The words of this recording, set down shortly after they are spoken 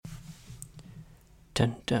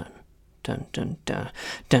Dun dun dun dun dun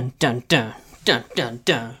dun dun dun dun dun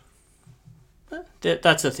dun.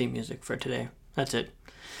 That's the theme music for today. That's it.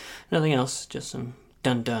 Nothing else. Just some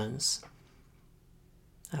dun duns.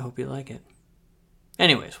 I hope you like it.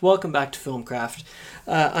 Anyways, welcome back to Filmcraft.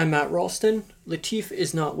 I'm Matt Ralston. Latif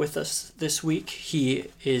is not with us this week. He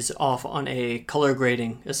is off on a color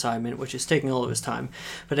grading assignment, which is taking all of his time.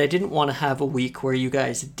 But I didn't want to have a week where you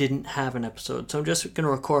guys didn't have an episode, so I'm just going to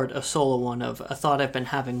record a solo one of a thought I've been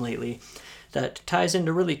having lately that ties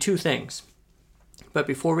into really two things. But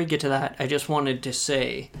before we get to that, I just wanted to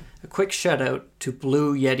say a quick shout out to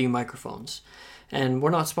Blue Yeti microphones. And we're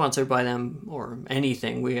not sponsored by them or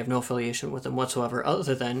anything. We have no affiliation with them whatsoever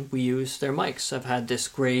other than we use their mics. I've had this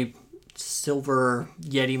gray silver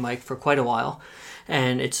Yeti mic for quite a while,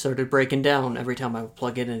 and it started breaking down every time I would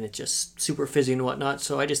plug it in. It's just super fizzy and whatnot.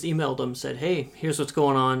 So I just emailed them, said, hey, here's what's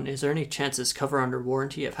going on. Is there any chance this cover under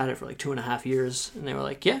warranty? I've had it for like 2.5 years. And they were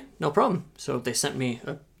like, yeah, no problem. So they sent me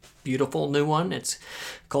a beautiful new one. It's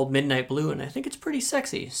called Midnight Blue, and I think it's pretty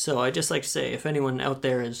sexy. So I just like to say, if anyone out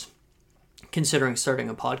there is considering starting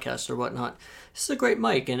a podcast or whatnot, this is a great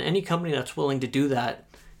mic, and any company that's willing to do that,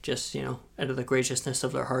 just, out of the graciousness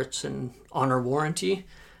of their hearts and honor warranty,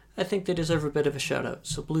 I think they deserve a bit of a shout out.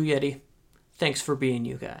 So Blue Yeti, thanks for being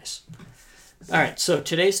you guys. All right, so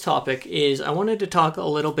today's topic is I wanted to talk a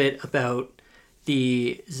little bit about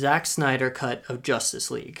the Zack Snyder cut of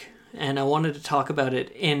Justice League, and I wanted to talk about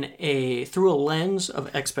it through a lens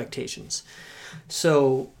of expectations.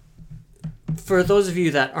 So for those of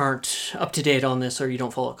you that aren't up to date on this, or you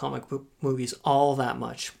don't follow comic book movies all that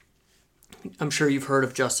much, I'm sure you've heard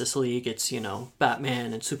of Justice League. It's,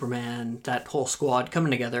 Batman and Superman, that whole squad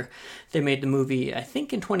coming together. They made the movie, I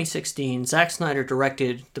think, in 2016. Zack Snyder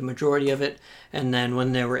directed the majority of it, and then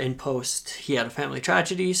when they were in post, he had a family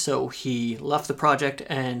tragedy, so he left the project,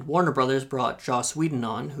 and Warner Brothers brought Joss Whedon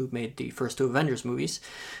on, who made the first two Avengers movies,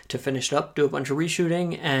 to finish it up, do a bunch of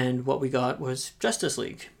reshooting, and what we got was Justice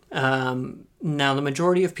League. Now, the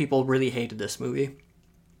majority of people really hated this movie.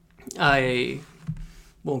 I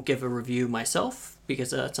won't give a review myself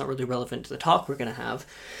because that's not really relevant to the talk we're going to have.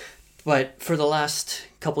 But for the last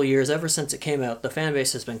couple of years, ever since it came out, the fan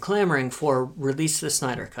base has been clamoring for release the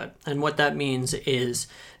Snyder Cut. And what that means is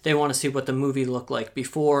they want to see what the movie looked like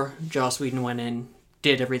before Joss Whedon went in,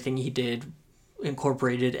 did everything he did,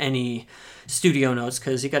 incorporated any studio notes,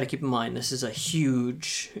 because you got to keep in mind, this is a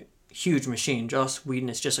huge machine. Joss Whedon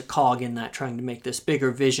is just a cog in that, trying to make this bigger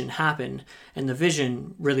vision happen, and the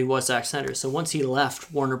vision really was Zack Snyder. So once he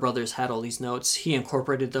left, Warner Brothers had all these notes. He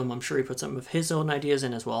incorporated them. I'm sure he put some of his own ideas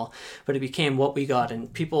in as well, but it became what we got,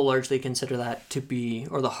 and people largely consider that to be,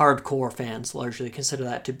 or the hardcore fans largely consider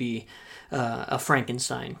that to be a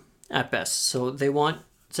Frankenstein at best. So they want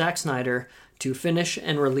Zack Snyder to finish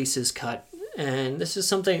and release his cut, and this is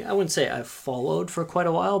something I wouldn't say I've followed for quite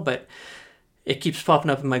a while, but it keeps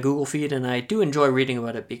popping up in my Google feed, and I do enjoy reading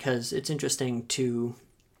about it because it's interesting to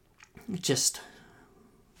just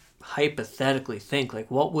hypothetically think,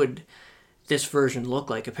 like, what would this version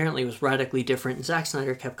look like? Apparently it was radically different. Zack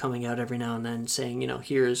Snyder kept coming out every now and then saying,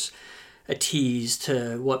 here's a tease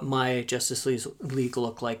to what my Justice League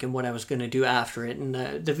looked like and what I was going to do after it. And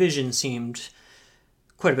the vision seemed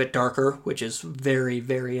quite a bit darker, which is very,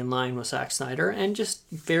 very in line with Zack Snyder, and just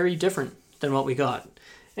very different than what we got.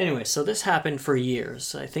 Anyway, so this happened for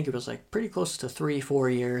years. I think it was like pretty close to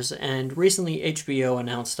 3-4 years, and recently HBO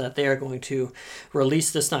announced that they are going to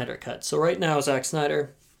release the Snyder Cut. So right now, Zack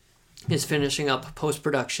Snyder is finishing up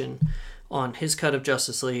post-production on his cut of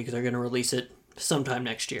Justice League. They're going to release it sometime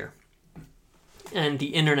next year. And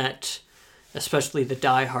the internet, especially the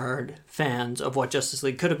diehard fans of what Justice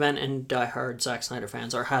League could have been, and diehard Zack Snyder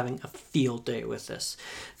fans, are having a field day with this.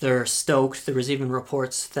 They're stoked. There was even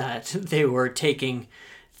reports that they were taking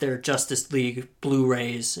their Justice League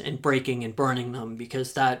Blu-rays and breaking and burning them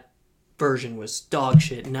because that version was dog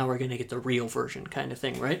shit, and now we're going to get the real version kind of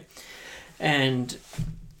thing, right? And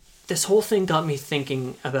this whole thing got me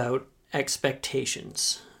thinking about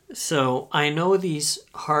expectations. So I know these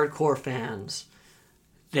hardcore fans,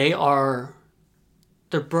 they're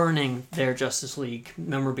burning their Justice League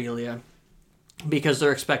memorabilia because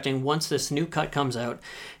they're expecting once this new cut comes out,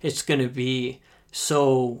 it's going to be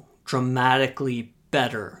so dramatically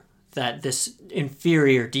better that this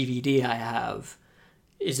inferior DVD I have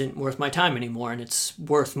isn't worth my time anymore, and it's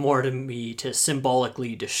worth more to me to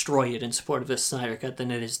symbolically destroy it in support of this Snyder Cut than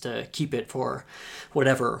it is to keep it for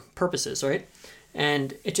whatever purposes, right?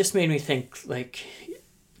 And it just made me think, like,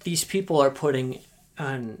 these people are putting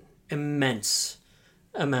an immense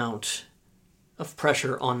amount of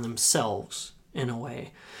pressure on themselves in a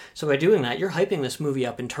way. So by doing that, you're hyping this movie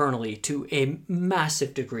up internally to a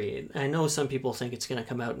massive degree. I know some people think it's going to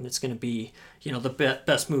come out and it's going to be, the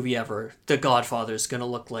best movie ever. The Godfather is going to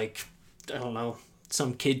look like, I don't know,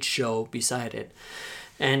 some kid's show beside it.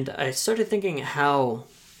 And I started thinking how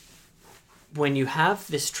when you have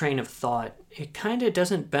this train of thought, it kind of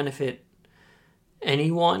doesn't benefit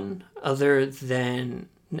anyone other than,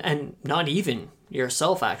 and not even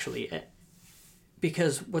yourself actually,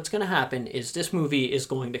 because what's going to happen is this movie is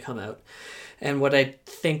going to come out, and what I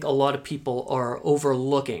think a lot of people are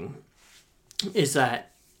overlooking is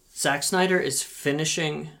that Zack Snyder is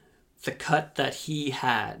finishing the cut that he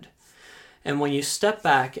had. And when you step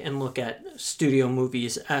back and look at studio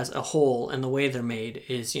movies as a whole and the way they're made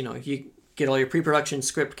is, you get all your pre-production,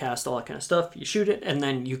 script, cast, all that kind of stuff, you shoot it, and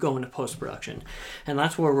then you go into post-production. And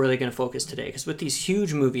that's where we're really going to focus today, because with these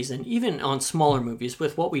huge movies, and even on smaller movies,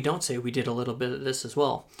 with What We Don't Say, we did a little bit of this as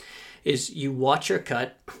well, is you watch your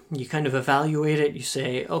cut, you kind of evaluate it, you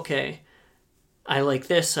say, okay, I like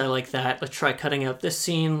this, I like that, let's try cutting out this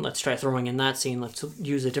scene, let's try throwing in that scene, let's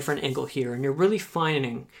use a different angle here, and you're really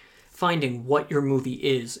finding what your movie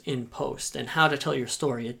is in post and how to tell your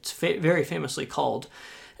story. It's very famously called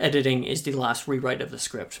editing is the last rewrite of the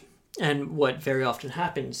script. And what very often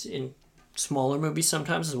happens in smaller movies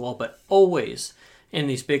sometimes as well, but always in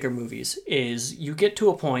these bigger movies, is you get to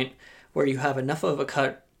a point where you have enough of a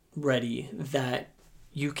cut ready that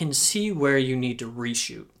you can see where you need to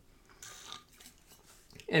reshoot.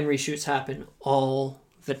 And reshoots happen all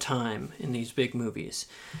the time in these big movies.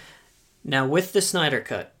 Now with the Snyder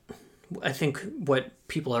Cut, I think what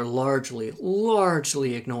people are largely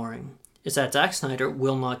ignoring is that Zack Snyder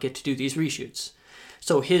will not get to do these reshoots.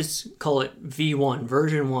 So his, call it V1,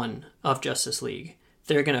 version 1 of Justice League,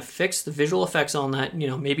 they're going to fix the visual effects on that,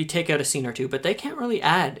 maybe take out a scene or two, but they can't really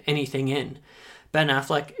add anything in. Ben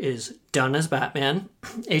Affleck is done as Batman.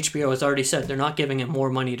 HBO has already said they're not giving him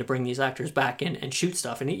more money to bring these actors back in and shoot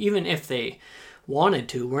stuff. And even if they wanted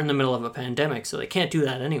to, we're in the middle of a pandemic, so they can't do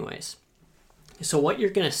that anyways. So what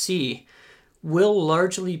you're going to see will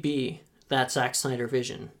largely be that Zack Snyder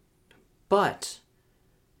vision. But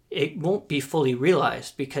it won't be fully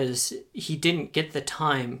realized because he didn't get the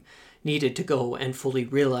time needed to go and fully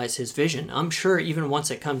realize his vision. I'm sure even once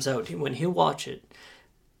it comes out, when he'll watch it,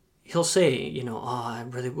 he'll say, I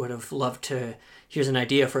really would have loved to, here's an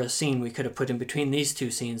idea for a scene we could have put in between these two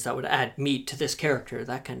scenes that would add meat to this character,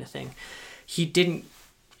 that kind of thing. He didn't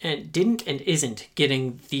and isn't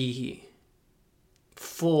getting the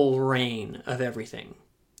full reign of everything.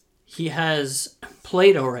 He has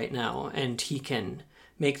Play-Doh right now, and he can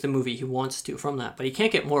make the movie he wants to from that, but he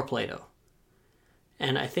can't get more Play-Doh.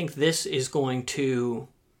 And I think this is it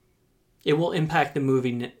will impact the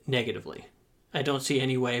movie negatively. I don't see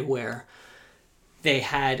any way where they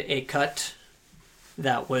had a cut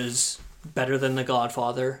that was better than The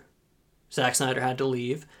Godfather. Zack Snyder had to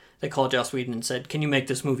leave. They called Joss Whedon and said, can you make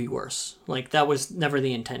this movie worse? That was never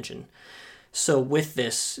the intention. So with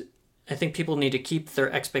this, I think people need to keep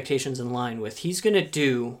their expectations in line with he's going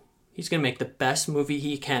to make the best movie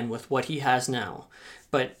he can with what he has now.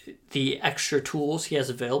 But the extra tools he has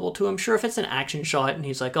available to him, sure, if it's an action shot and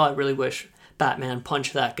he's like, I really wish Batman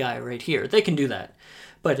punched that guy right here, they can do that.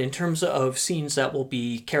 But in terms of scenes that will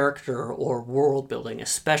be character or world building,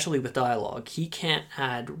 especially with dialogue, he can't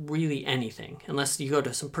add really anything unless you go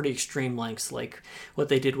to some pretty extreme lengths like what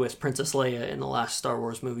they did with Princess Leia in the last Star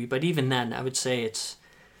Wars movie. But even then, I would say it's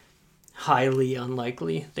highly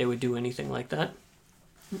unlikely they would do anything like that.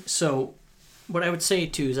 So what I would say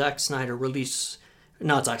to Zack Snyder release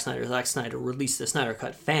the Snyder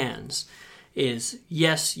Cut fans is,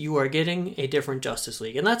 yes, you are getting a different Justice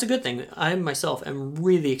League. And that's a good thing. I myself am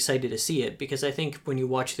really excited to see it because I think when you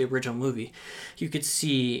watch the original movie, you could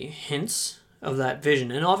see hints of that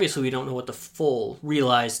vision. And obviously we don't know what the full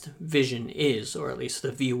realized vision is, or at least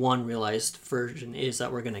the V1 realized version is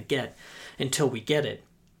that we're going to get until we get it.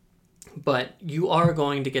 But you are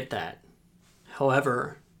going to get that.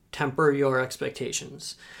 However, temper your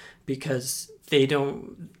expectations because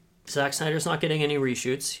Zack Snyder's not getting any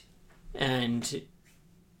reshoots. And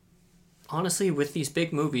honestly, with these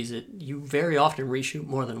big movies, you very often reshoot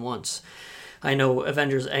more than once. I know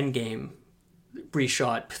Avengers Endgame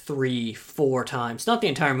reshot 3-4 times. Not the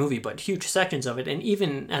entire movie, but huge sections of it. And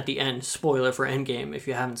even at the end, spoiler for Endgame, if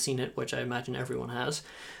you haven't seen it, which I imagine everyone has,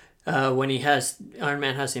 when Iron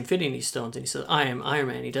Man has the Infinity Stones and he says, I am Iron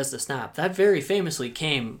Man, he does the snap. That very famously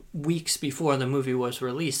came weeks before the movie was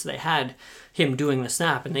released. They had him doing the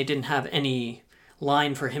snap and they didn't have any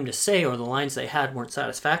line for him to say, or the lines they had weren't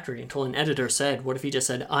satisfactory until an editor said, what if he just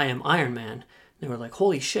said, I am Iron Man? And they were like,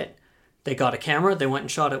 holy shit, They got a camera, they went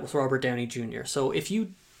and shot it with Robert Downey Jr. So if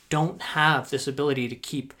you don't have this ability to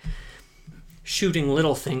keep shooting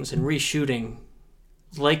little things and reshooting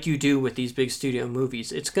like you do with these big studio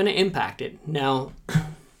movies, it's going to impact it. Now, I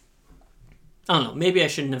don't know, maybe I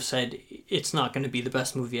shouldn't have said it's not going to be the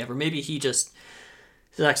best movie ever. Maybe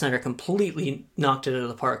Zack Snyder completely knocked it out of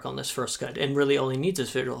the park on this first cut, and really all he needs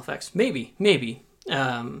is visual effects. Maybe.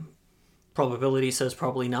 Probability says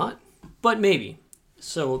probably not, but maybe.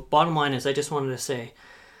 So bottom line is, I just wanted to say,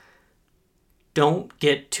 don't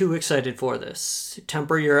get too excited for this.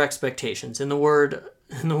 Temper your expectations. In the words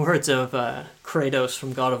of Kratos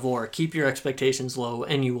from God of War, keep your expectations low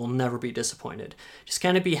and you will never be disappointed. Just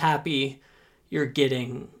kind of be happy you're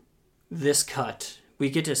getting this cut. We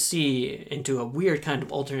get to see into a weird kind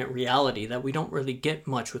of alternate reality that we don't really get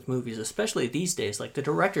much with movies, especially these days. Like, the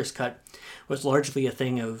director's cut was largely a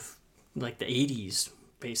thing of like the 80s,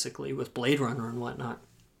 basically, with Blade Runner and whatnot.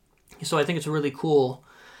 So I think it's a really cool,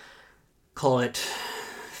 call it,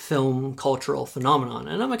 film cultural phenomenon.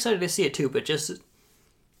 And I'm excited to see it too, but just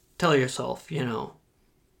tell yourself,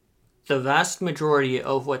 the vast majority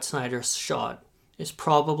of what Snyder shot is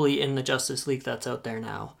probably in the Justice League that's out there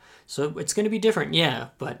now. So it's going to be different, yeah,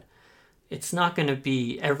 but it's not going to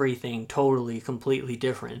be everything totally, completely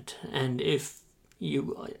different. And if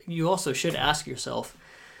you also should ask yourself,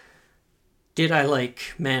 did I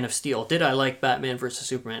like Man of Steel? Did I like Batman vs.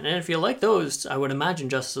 Superman? And if you like those, I would imagine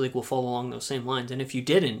Justice League will follow along those same lines. And if you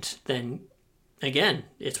didn't, then again,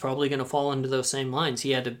 it's probably going to fall into those same lines.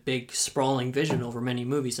 He had a big, sprawling vision over many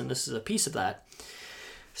movies, and this is a piece of that.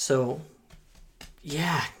 So,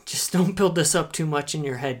 yeah, just don't build this up too much in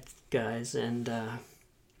your head, guys, and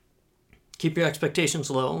keep your expectations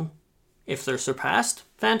low. If they're surpassed,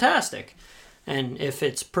 fantastic. And if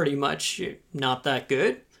it's pretty much not that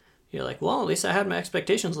good, you're like, well, at least I had my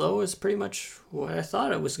expectations low. It's pretty much what I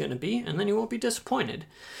thought it was going to be, and then you won't be disappointed.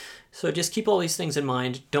 So just keep all these things in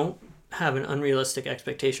mind. Don't have an unrealistic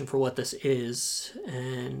expectation for what this is,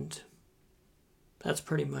 and that's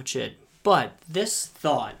pretty much it. But this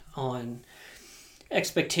thought on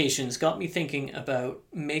expectations got me thinking about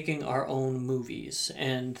making our own movies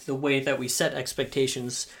and the way that we set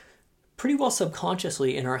expectations pretty well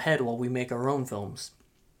subconsciously in our head while we make our own films.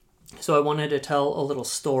 So I wanted to tell a little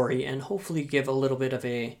story and hopefully give a little bit of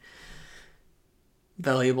a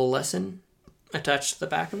valuable lesson attached to the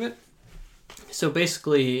back of it. So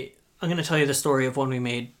basically, I'm going to tell you the story of when we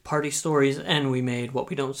made Party Stories and we made What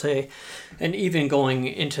We Don't Say, and even going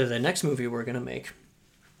into the next movie we're going to make.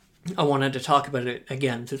 I wanted to talk about it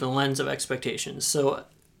again through the lens of expectations. So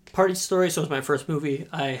Party Stories was my first movie.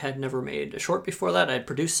 I had never made a short before that. I had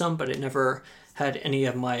produced some, but I never had any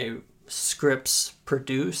of my scripts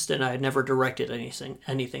produced, and I had never directed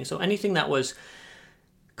anything. So anything that was,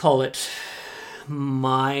 call it,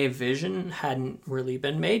 my vision hadn't really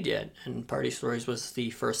been made yet, and Party Stories was the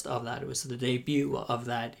first of that. It was the debut of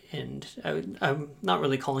that, and I'm not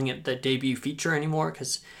really calling it the debut feature anymore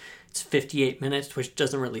because it's 58 minutes, which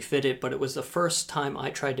doesn't really fit it, but it was the first time I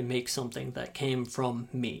tried to make something that came from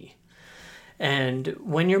me. And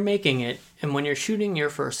when you're making it, and when you're shooting your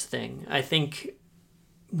first thing, I think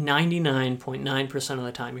 99.9% of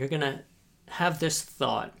the time, you're going to have this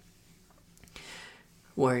thought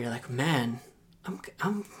where you're like, man,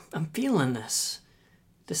 I'm feeling this.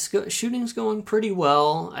 Shooting's going pretty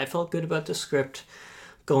well. I felt good about the script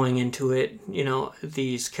going into it.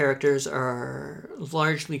 These characters are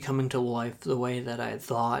largely coming to life the way that I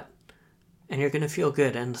thought, and you're going to feel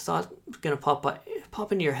good. And the thought's going to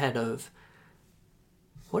pop into your head of,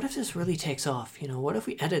 what if this really takes off? What if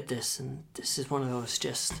we edit this and this is one of those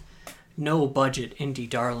just no budget indie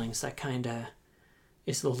darlings that kind of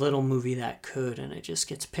is the little movie that could, and it just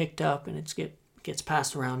gets picked up and it gets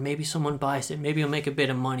passed around. Maybe someone buys it. Maybe you'll make a bit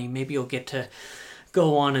of money. Maybe you'll get to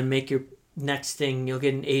go on and make your next thing. You'll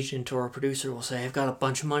get an agent or a producer will say, I've got a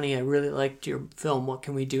bunch of money. I really liked your film. What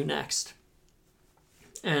can we do next?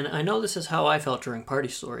 And I know this is how I felt during Party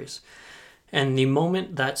Stories. And the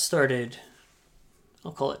moment that started,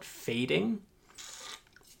 I'll call it fading,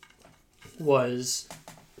 was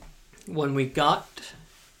when we got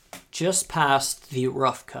just past the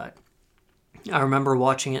rough cut. I remember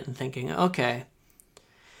watching it and thinking, okay,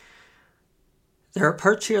 there are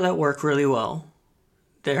parts here that work really well.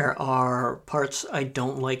 There are parts I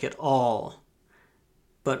don't like at all.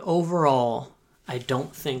 But overall, I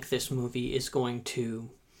don't think this movie is going to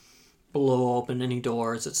blow open any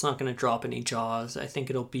doors. It's not going to drop any jaws. I think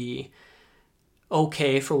it'll be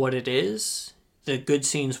okay for what it is. The good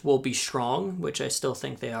scenes will be strong, which I still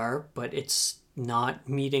think they are, but it's not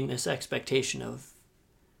meeting this expectation of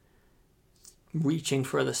reaching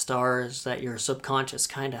for the stars that your subconscious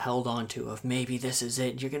kind of held on to, of maybe this is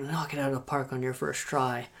it, you're going to knock it out of the park on your first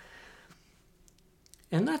try.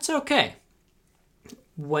 And that's okay.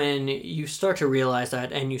 When you start to realize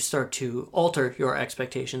that and you start to alter your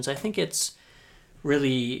expectations, I think it's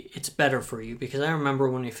better for you. Because I remember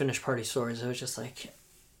when we finished Party Stories, I was just like,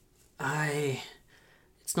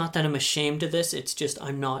 it's not that I'm ashamed of this, it's just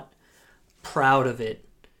I'm not proud of it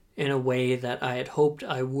in a way that I had hoped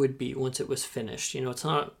I would be once it was finished. It's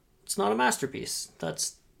not a masterpiece.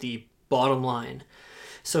 That's the bottom line.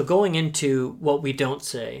 So going into What We Don't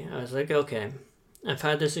Say, I was like, okay, I've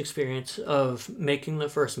had this experience of making the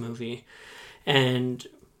first movie and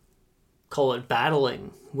call it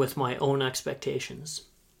battling with my own expectations.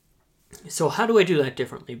 So how do I do that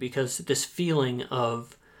differently? Because this feeling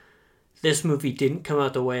of this movie didn't come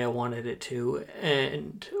out the way I wanted it to,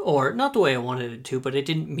 or not the way I wanted it to, but it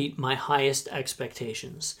didn't meet my highest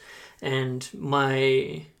expectations. And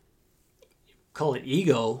my, call it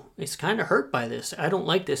ego, is kind of hurt by this. I don't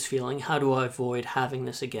like this feeling. How do I avoid having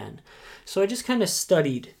this again? So I just kind of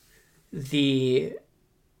studied the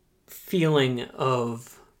feeling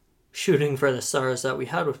of shooting for the stars that we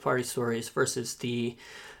had with Party Stories versus the,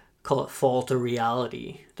 call it, fall to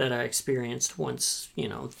reality that I experienced once,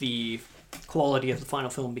 the quality of the final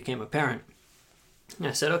film became apparent. And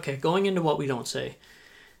I said, okay, going into What We Don't Say,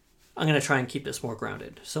 I'm going to try and keep this more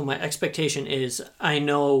grounded. So my expectation is, I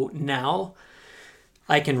know now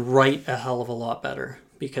I can write a hell of a lot better.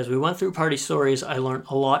 Because we went through Party Stories, I learned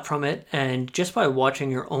a lot from it, and just by watching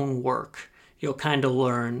your own work, you'll kind of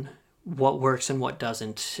learn what works and what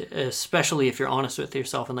doesn't, especially if you're honest with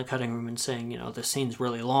yourself in the cutting room and saying, this scene's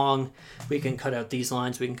really long, we can cut out these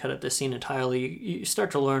lines, we can cut out this scene entirely. You start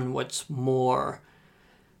to learn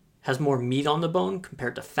has more meat on the bone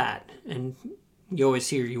compared to fat. And you always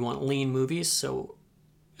hear you want lean movies, so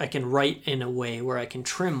I can write in a way where I can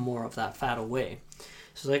trim more of that fat away.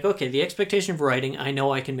 So it's like, okay, the expectation of writing, I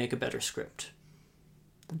know I can make a better script.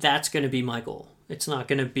 That's going to be my goal. It's not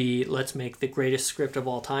going to be, let's make the greatest script of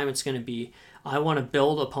all time. It's going to be, I want to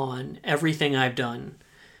build upon everything I've done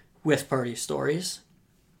with Party Stories,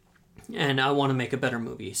 and I want to make a better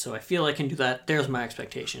movie. So I feel I can do that. There's my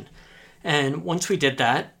expectation. And once we did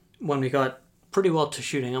that, when we got pretty well to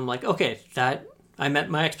shooting, I'm like, okay, I met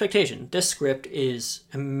my expectation. This script is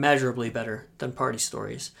immeasurably better than Party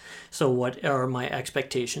Stories. So what are my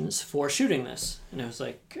expectations for shooting this? And I was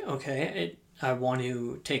like, okay, I want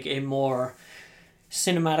to take a more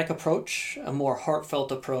cinematic approach, a more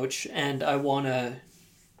heartfelt approach, and I want to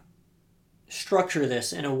structure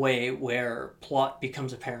this in a way where plot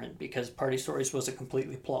becomes apparent, because Party Stories was a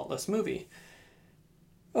completely plotless movie.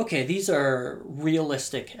 Okay, these are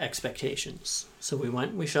realistic expectations. So we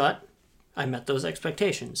went, we shot, I met those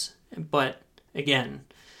expectations. But again,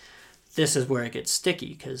 this is where it gets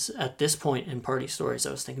sticky, because at this point in Party Stories,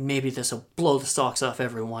 I was thinking maybe this will blow the socks off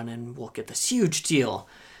everyone and we'll get this huge deal.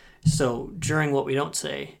 So during What We Don't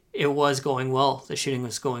Say, it was going well. The shooting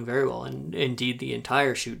was going very well, and indeed the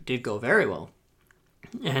entire shoot did go very well.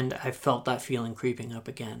 And I felt that feeling creeping up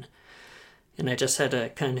again. And I just had to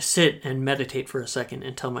kind of sit and meditate for a second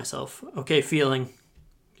and tell myself, okay, feeling,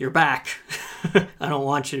 you're back. I don't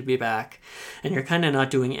want you to be back. And you're kind of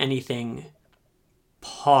not doing anything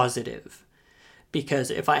positive.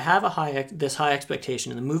 Because if I have this high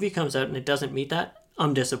expectation and the movie comes out and it doesn't meet that,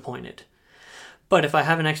 I'm disappointed. But if I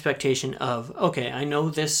have an expectation of, okay, I know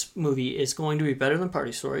this movie is going to be better than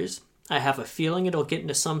Party Stories, I have a feeling it'll get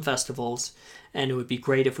into some festivals, and it would be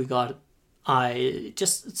great if we got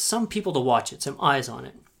just some people to watch it, some eyes on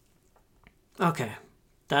it. Okay,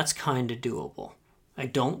 that's kind of doable.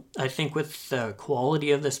 I think with the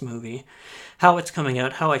quality of this movie, how it's coming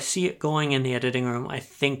out, how I see it going in the editing room, I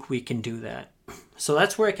think we can do that. So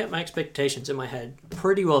that's where I kept my expectations in my head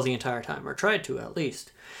pretty well the entire time, or tried to at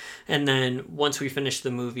least. And then once we finished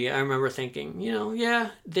the movie, I remember thinking,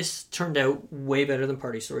 this turned out way better than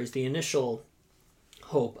Party Stories. The initial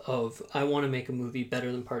hope of, I want to make a movie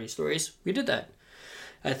better than Party Stories, we did that.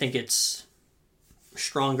 I think it's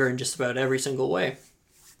stronger in just about every single way.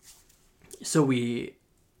 So we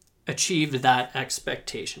achieved that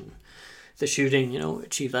expectation. The shooting,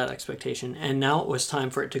 achieved that expectation. And now it was time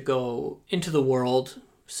for it to go into the world,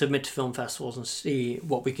 submit to film festivals, and see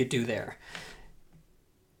what we could do there.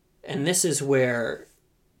 And this is where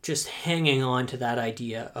just hanging on to that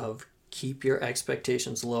idea of keep your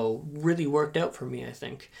expectations low really worked out for me, I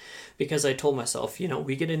think. Because I told myself,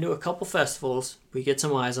 we get into a couple festivals, we get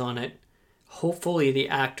some eyes on it. Hopefully the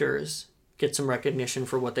actors gets some recognition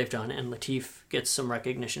for what they've done, and Latif gets some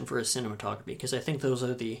recognition for his cinematography, because I think those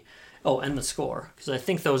are the... Oh, and the score, because I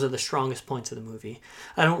think those are the strongest points of the movie.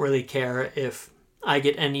 I don't really care if I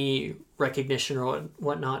get any recognition or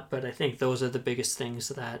whatnot, but I think those are the biggest things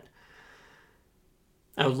that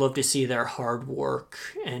I would love to see their hard work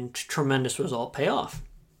and tremendous result pay off.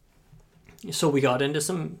 So we got into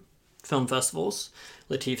some film festivals.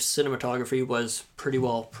 Latif's cinematography was pretty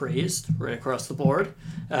well praised right across the board.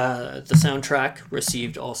 The soundtrack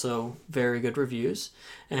received also very good reviews,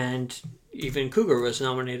 and even Cougar was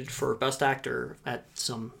nominated for Best Actor at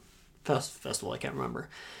some festival, I can't remember.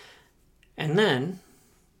 And then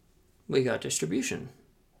we got distribution.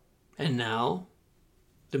 And now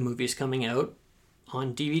the movie's coming out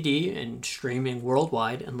on DVD and streaming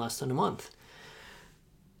worldwide in less than a month.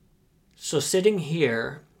 So sitting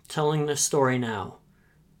here telling this story now,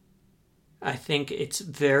 I think it's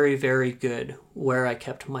very, very good where I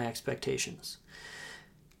kept my expectations.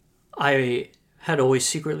 I had always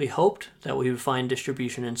secretly hoped that we would find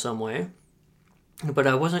distribution in some way, but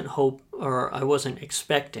I wasn't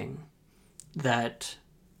expecting that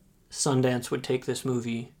Sundance would take this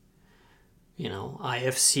movie.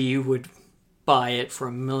 IFC would buy it for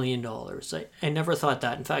 $1 million. I never thought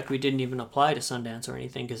that. In fact, we didn't even apply to Sundance or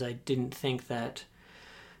anything, because I didn't think that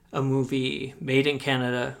a movie made in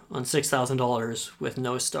Canada on $6,000 with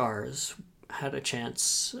no stars had a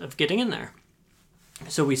chance of getting in there.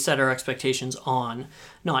 So we set our expectations on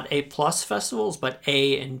not A+ festivals, but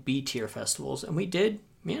A and B tier festivals, and we did,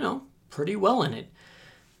 pretty well in it.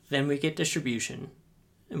 Then we get distribution,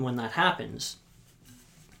 and when that happens,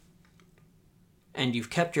 and you've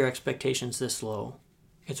kept your expectations this low,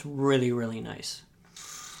 it's really, really nice.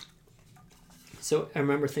 So I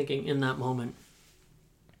remember thinking in that moment,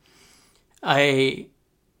 I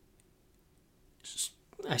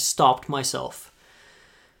stopped myself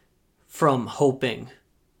from hoping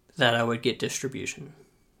that I would get distribution,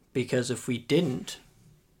 because if we didn't,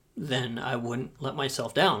 then I wouldn't let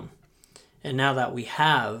myself down. And now that we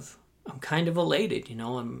have, I'm kind of elated,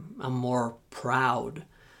 I'm more proud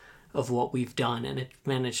of what we've done, and it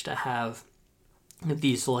managed to have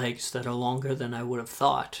these legs that are longer than I would have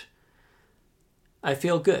thought. I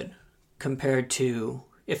feel good compared to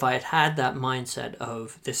if I had had that mindset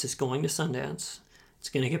of this is going to Sundance, it's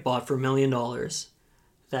going to get bought for $1 million.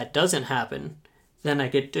 That doesn't happen. Then I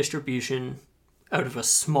get distribution out of a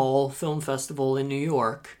small film festival in New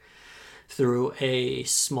York through a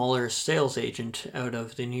smaller sales agent out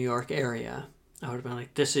of the New York area. I would have been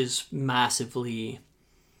like, this is massively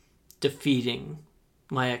defeating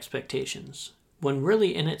my expectations. When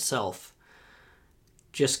really in itself,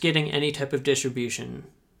 just getting any type of distribution,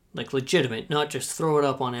 like legitimate, not just throw it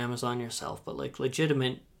up on Amazon yourself, but like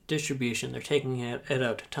legitimate distribution, they're taking it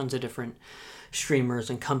out to tons of different streamers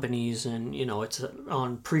and companies, and it's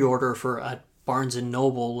on pre-order for at Barnes and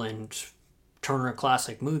Noble and Turner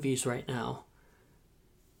Classic Movies right now.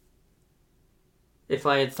 If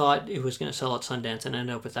I had thought it was going to sell at Sundance and end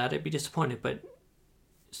up with that, I'd be disappointed. But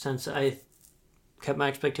since I kept my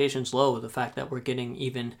expectations low, the fact that we're getting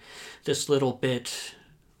even this little bit,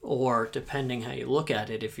 or depending how you look at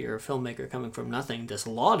it, if you're a filmmaker coming from nothing, this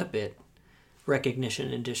lot of bit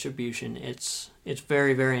recognition and distribution, it's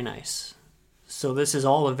very, very nice. So this is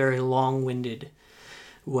all a very long-winded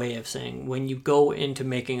way of saying, when you go into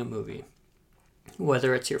making a movie,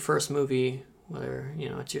 whether it's your first movie, whether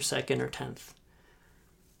it's your second or 10th,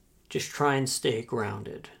 just try and stay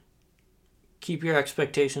grounded. Keep your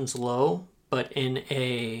expectations low, but in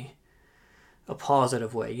a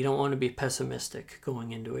positive way. You don't want to be pessimistic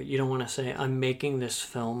going into it. You don't want to say, I'm making this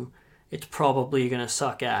film, it's probably going to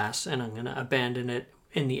suck ass, and I'm going to abandon it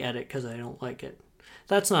in the edit because I don't like it.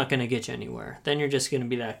 That's not going to get you anywhere. Then you're just going to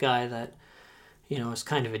be that guy that, is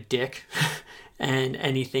kind of a dick, and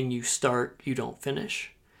anything you start, you don't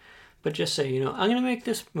finish. But just say, I'm going to make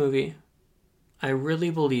this movie. I really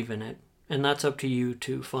believe in it, and that's up to you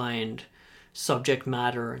to find subject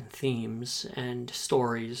matter and themes and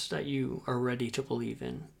stories that you are ready to believe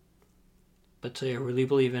in. But say, I really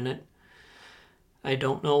believe in it. I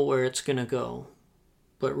don't know where it's going to go,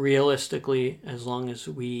 but realistically, as long as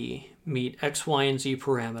we meet X, Y, and Z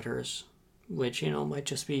parameters, which, might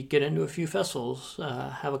just be get into a few festivals,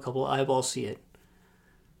 have a couple of eyeballs see it,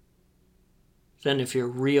 then if you're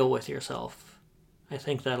real with yourself, I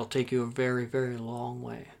think that'll take you a very, very long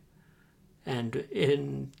way. And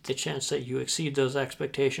in the chance that you exceed those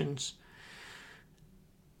expectations,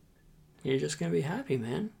 you're just going to be happy,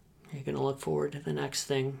 man. You're going to look forward to the next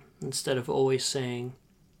thing instead of always saying,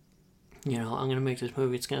 I'm going to make this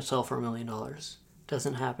movie, it's going to sell for $1 million.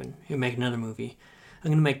 Doesn't happen. You make another movie. I'm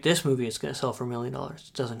going to make this movie, it's going to sell for $1 million.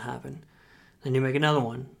 It doesn't happen. Then you make another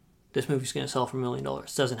one. This movie's going to sell for $1 million.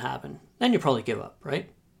 Doesn't happen. Then you probably give up, right?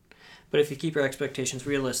 But if you keep your expectations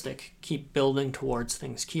realistic, keep building towards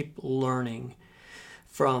things, keep learning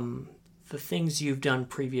from the things you've done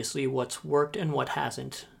previously, what's worked and what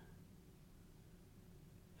hasn't,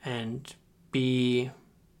 and be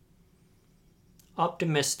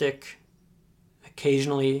optimistic,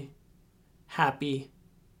 occasionally happy,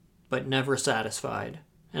 but never satisfied.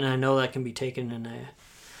 And I know that can be taken in a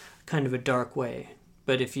kind of a dark way,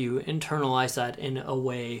 but if you internalize that in a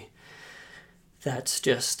way that's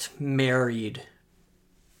just married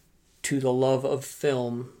to the love of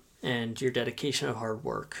film and your dedication of hard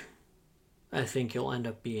work, I think you'll end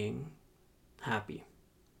up being happy.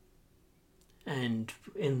 And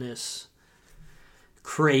in this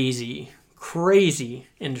crazy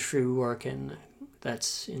industry we work in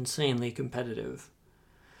that's insanely competitive,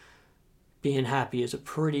 being happy is a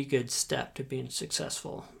pretty good step to being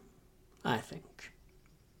successful, I think.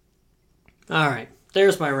 All right,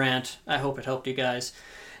 there's my rant. I hope it helped you guys.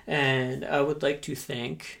 And I would like to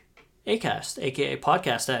thank Acast, aka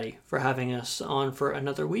Podcast Daddy, for having us on for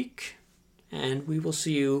another week. And we will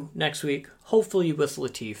see you next week, hopefully with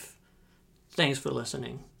Latif. Thanks for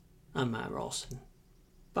listening. I'm Matt Ralston.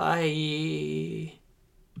 Bye.